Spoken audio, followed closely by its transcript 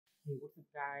Hey, what's up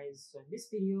guys? So in this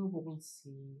video we will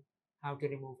see how to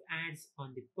remove ads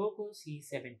on the Poco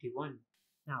C71.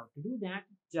 Now to do that,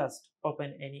 just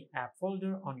open any app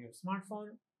folder on your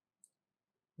smartphone.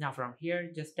 Now from here,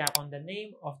 just tap on the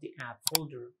name of the app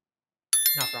folder.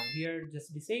 Now from here,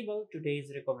 just disable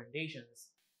today's recommendations,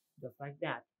 just like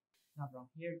that. Now from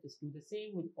here, just do the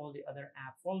same with all the other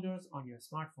app folders on your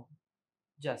smartphone.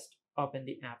 Just open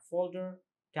the app folder,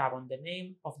 tap on the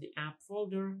name of the app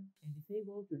folder, and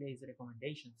disable today's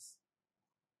recommendations,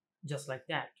 just like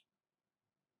that.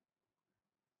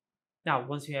 Now,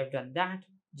 once you have done that,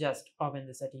 just open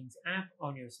the settings app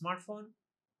on your smartphone.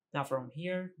 Now from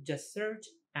here, just search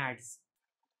ads.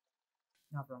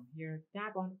 Now from here,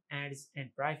 tap on ads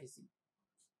and privacy.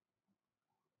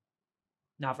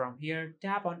 Now from here,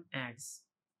 tap on ads.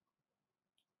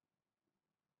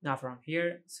 Now from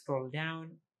here, scroll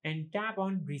down and tap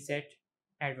on reset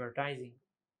advertising.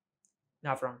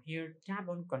 Now from here, tap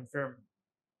on confirm.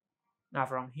 Now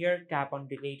from here, tap on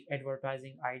delete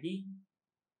advertising ID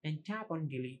and tap on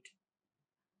delete.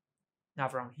 Now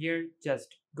from here,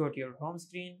 just go to your home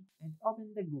screen and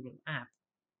open the Google app.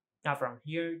 Now from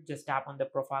here, just tap on the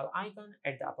profile icon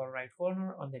at the upper right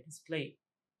corner on the display.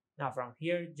 Now from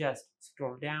here, just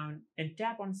scroll down and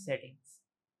tap on settings.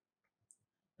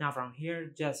 Now from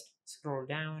here, just scroll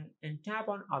down and tap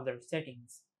on other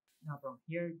settings. Now from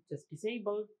here, just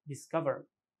disable discover.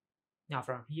 Now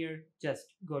from here,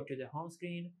 just go to the home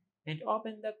screen and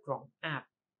open the Chrome app.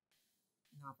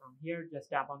 Now from here,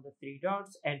 just tap on the three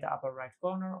dots at the upper right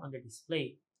corner on the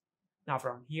display. Now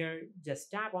from here, just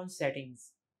tap on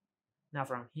settings. Now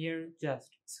from here,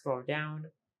 just scroll down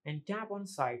and tap on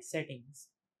site settings.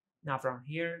 Now from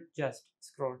here, just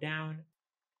scroll down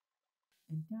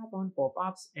and tap on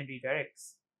pop-ups and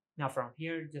redirects. Now from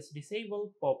here, just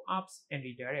disable pop-ups and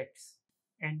redirects.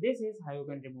 And this is how you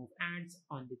can remove ads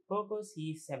on the Poco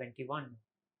C71.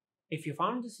 If you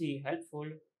found this video helpful,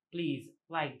 please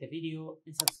like the video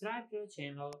and subscribe to our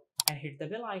channel and hit the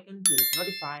bell icon to get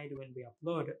notified when we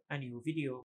upload a new video.